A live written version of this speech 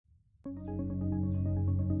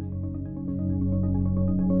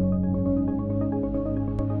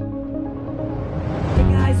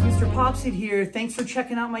MrPopZit here. Thanks for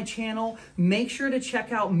checking out my channel. Make sure to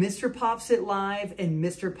check out MrPopZit Live and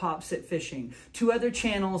MrPopZit Fishing. 2 other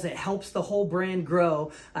channels. It helps the whole brand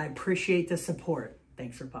grow. I appreciate the support.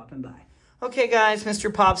 Thanks for popping by. Okay guys,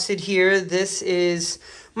 MrPopZit here. This is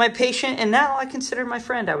my patient, and now I consider my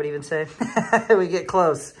friend, I would even say. We get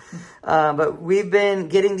close. But we've been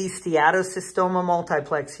getting these Steatocystoma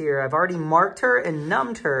multiplex here. I've already marked her and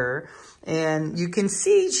numbed her. And you can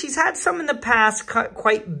see she's had some in the past,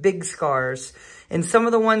 quite big scars. And some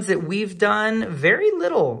of the ones that we've done, very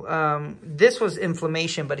little. This was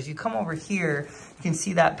inflammation, but if you come over here, you can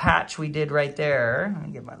see that patch we did right there. Let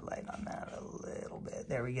me get my light on that a little bit.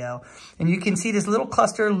 There we go. And you can see this little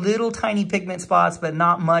cluster, little tiny pigment spots, but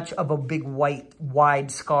not much of a big white,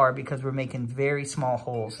 wide scar because we're making very small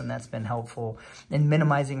holes, and that's been helpful in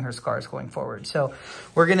minimizing her scars going forward. So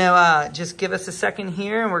we're gonna just give us a second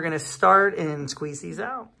here, and we're gonna start and squeeze these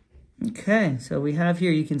out. Okay, so we have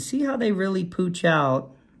here, you can see how they really pooch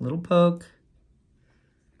out. Little poke.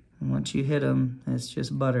 And once you hit them, it's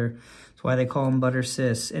just butter. That's why they call them butter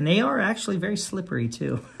cysts. And they are actually very slippery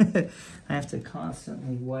too. I have to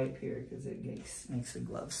constantly wipe here because it makes the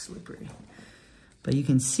gloves slippery. But you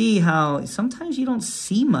can see how sometimes you don't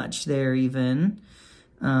see much there even.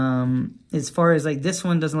 As far as like this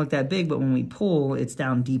one doesn't look that big, but when we pull, it's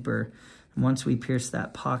down deeper. And once we pierce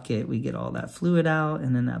that pocket, we get all that fluid out,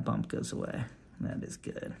 and then that bump goes away. That is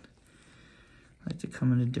good. I like to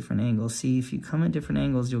come at a different angle. See, if you come at different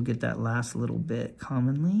angles, you'll get that last little bit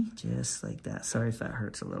commonly, just like that. Sorry if that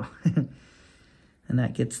hurts a little. And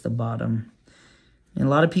that gets the bottom. And a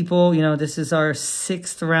lot of people, you know, this is our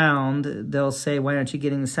 6th round. They'll say, why aren't you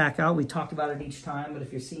getting the sac out? We talked about it each time, but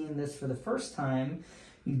if you're seeing this for the first time,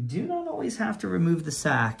 you do not always have to remove the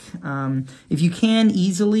sac. If you can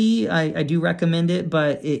easily, I do recommend it,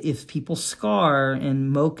 but if people scar, and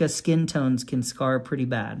mocha skin tones can scar pretty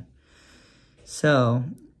bad. So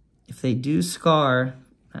if they do scar,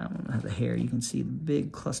 I don't have the hair, you can see the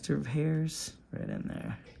big cluster of hairs right in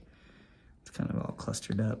there. It's kind of all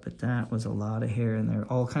clustered up, but that was a lot of hair in there.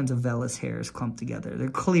 All kinds of vellus hairs clumped together. They're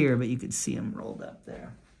clear, but you could see them rolled up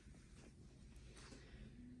there.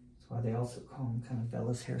 Why they also call them kind of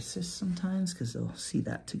vellus hair cysts sometimes, because they'll see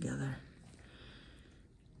that together.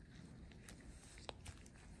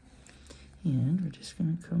 And we're just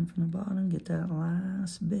going to come from the bottom, get that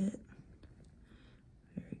last bit.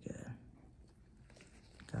 Very good.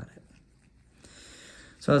 Got it.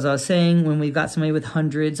 So as I was saying, when we've got somebody with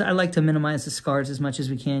hundreds, I like to minimize the scars as much as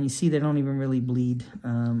we can. You see they don't even really bleed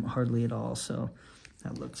hardly at all, so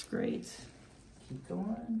that looks great. Keep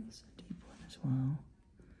going. It's a deep one as well.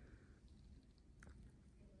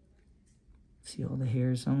 See all the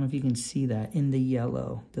hairs? I don't know if you can see that in the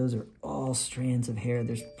yellow. Those are all strands of hair.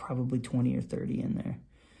 There's probably 20 or 30 in there.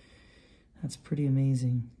 That's pretty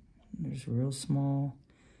amazing. There's real small,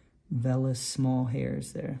 vellus, small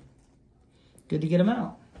hairs there. Good to get them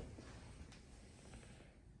out.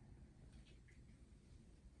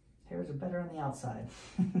 Hairs are better on the outside,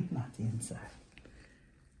 not the inside.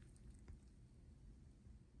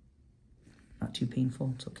 Not too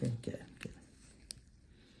painful. It's okay. Good, good.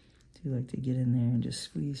 Do like to get in there and just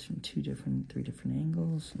squeeze from 3 different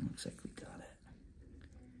angles. And looks like we got it.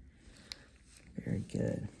 Very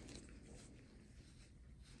good.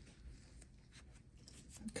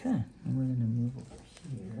 Okay, and we're gonna move over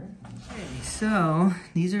here. Okay, so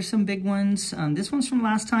these are some big ones. This one's from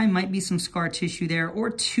last time, might be some scar tissue there, or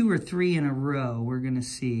 2 or 3 in a row. We're gonna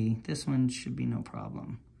see. This one should be no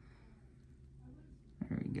problem.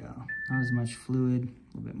 There we go. Not as much fluid,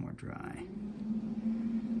 a little bit more dry.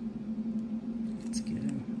 Let's get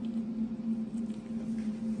him.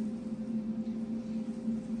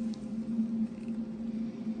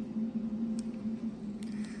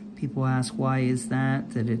 People ask why is that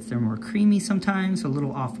they're more creamy sometimes, a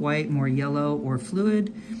little off-white, more yellow or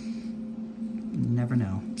fluid. You never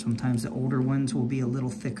know. Sometimes the older ones will be a little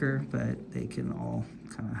thicker, but they can all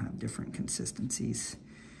kind of have different consistencies.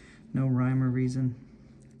 No rhyme or reason.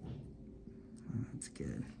 Oh, that's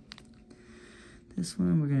good. This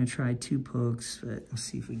one, we're going to try 2 pokes, but we'll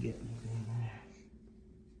see if we get anything there.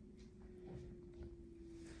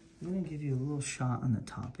 I'm going to give you a little shot on the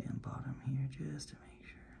top and bottom here just to make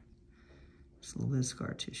sure. Just a little bit of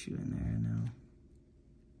scar tissue in there, I know.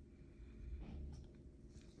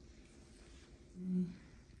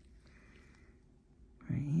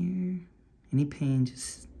 Right here. Any pain,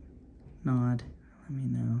 just nod. Let me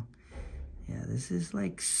know. Yeah, this is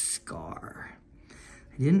like scar.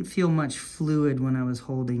 I didn't feel much fluid when I was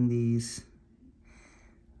holding these.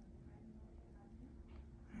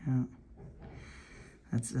 out.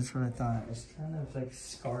 That's what I thought. It's kind of like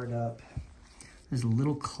scarred up. There's a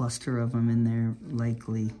little cluster of them in there,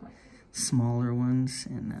 likely smaller ones,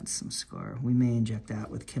 and that's some scar. We may inject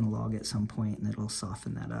that with Kinalog at some point, and it'll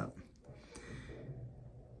soften that up.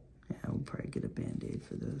 Yeah, we'll probably get a Band-Aid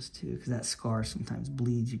for those too, because that scar sometimes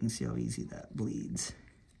bleeds. You can see how easy that bleeds.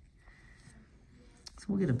 So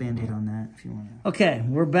we'll get a Band-Aid on that if you want to. Okay,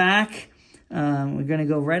 we're back. We're going to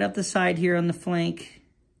go right up the side here on the flank.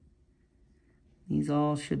 These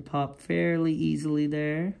all should pop fairly easily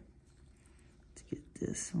there. Let's get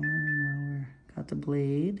this one while we're got the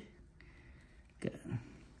blade. Good.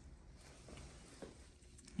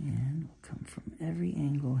 And we'll come from every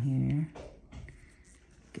angle here.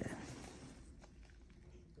 Good.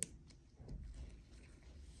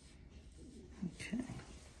 Okay.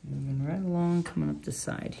 Moving right along, coming up the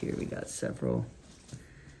side here, we got several.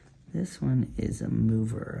 This one is a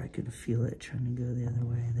mover. I can feel it trying to go the other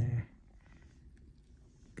way there.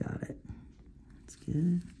 Got it. That's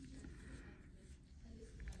good.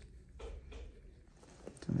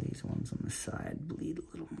 Some of these ones on the side bleed a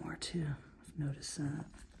little more too. I've noticed that.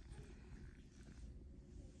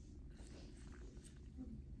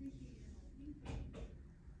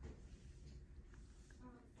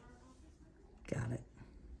 Got it.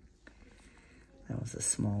 That was a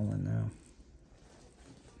small one though.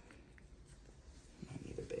 I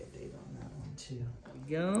need a Band-Aid on that one too. There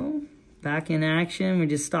we go. Back in action. We're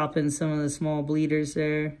just stopping some of the small bleeders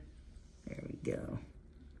there. There we go.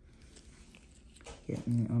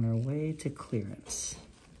 Getting on our way to clearance.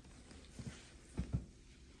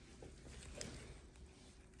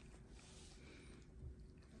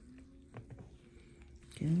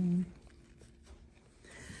 Good.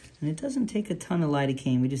 And it doesn't take a ton of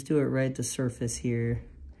lidocaine. We just do it right at the surface here.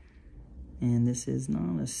 And this is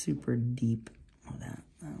not a super deep, oh, that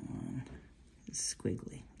one is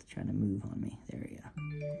squiggly. It's trying to move on me. There we go.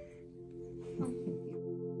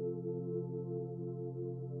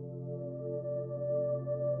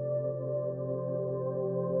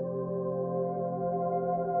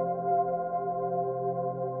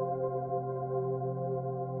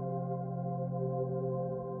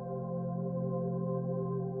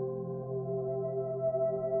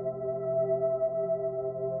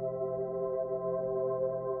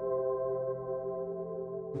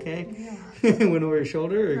 Okay? Yeah. Went over your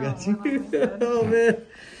shoulder or No, got you? Oh man,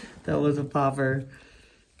 that was a popper.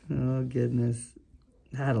 Oh goodness.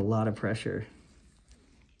 That had a lot of pressure.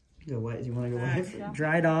 Do you want to go wipe? Yeah.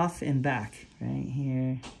 Dried off and back. Right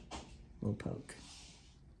here. Little poke.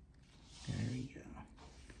 There we go.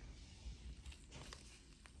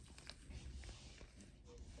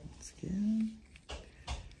 That's good.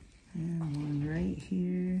 And one right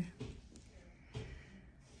here.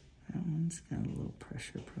 That one's got a little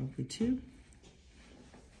pressure probably too.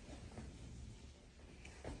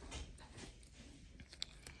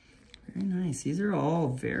 Very nice. These are all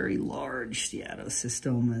very large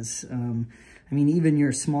Steatocystomas. I mean, even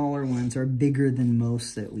your smaller ones are bigger than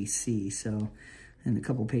most that we see. So, and a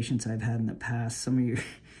couple patients I've had in the past, some of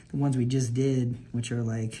the ones we just did, which are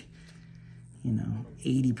like, you know,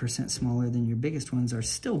 80% smaller than your biggest ones, are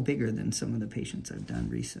still bigger than some of the patients I've done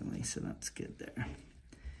recently. So that's good there.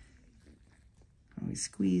 Always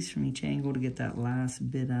squeeze from each angle to get that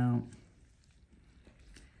last bit out.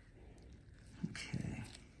 Okay.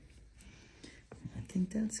 I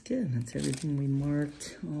think that's good. That's everything we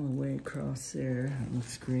marked all the way across there. That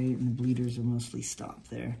looks great, and the bleeders are mostly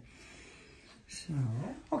stopped there. So,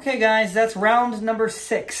 okay guys, that's round number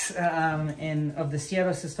 6 of the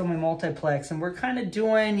Steatocystoma multiplex, and we're kind of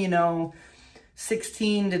doing, you know,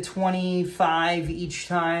 16 to 25 each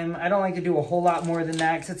time. I don't like to do a whole lot more than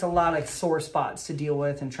that because it's a lot of sore spots to deal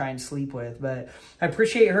with and try and sleep with. But I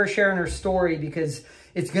appreciate her sharing her story because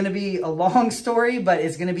it's going to be a long story, but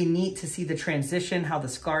it's going to be neat to see the transition, how the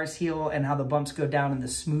scars heal, and how the bumps go down and the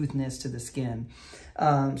smoothness to the skin.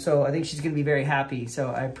 So I think she's going to be very happy. So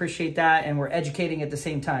I appreciate that, and we're educating at the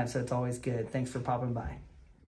same time, so it's always good. Thanks for popping by.